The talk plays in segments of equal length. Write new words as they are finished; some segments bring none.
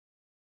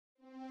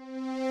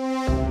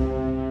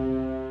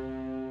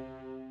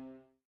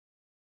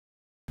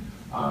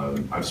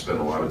I've spent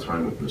a lot of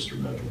time with Mr.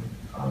 Medlin.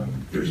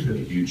 There's been a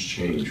huge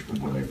change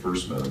from when I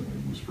first met him,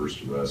 when he was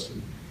first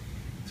arrested,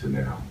 to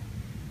now.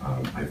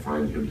 I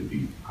find him to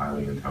be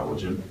highly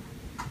intelligent.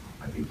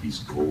 I think he's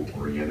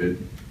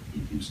goal-oriented. He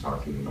keeps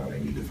talking about, I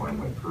need to find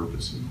my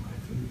purpose in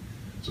life. And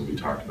so we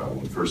talked about, well,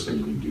 the first thing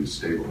you need to do is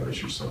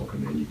stabilize yourself,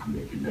 and then you can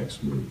make your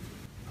next move.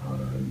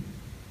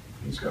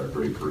 He's got a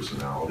great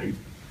personality.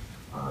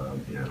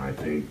 And I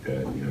think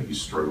that, you know, he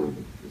struggled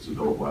his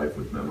adult life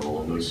with mental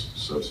illness,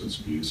 substance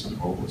abuse, and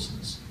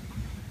homelessness.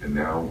 And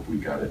now we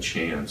got a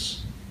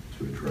chance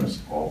to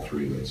address all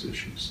three of those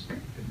issues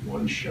in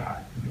one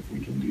shot. And if we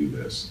can do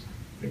this,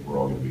 I think we're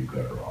all going to be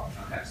better off.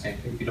 Okay, same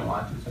thing. If you don't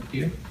want to, it's up to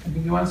you.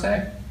 Anything you want to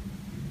say?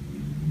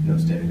 No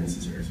statement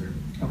necessary, sir.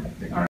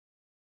 Okay. All right.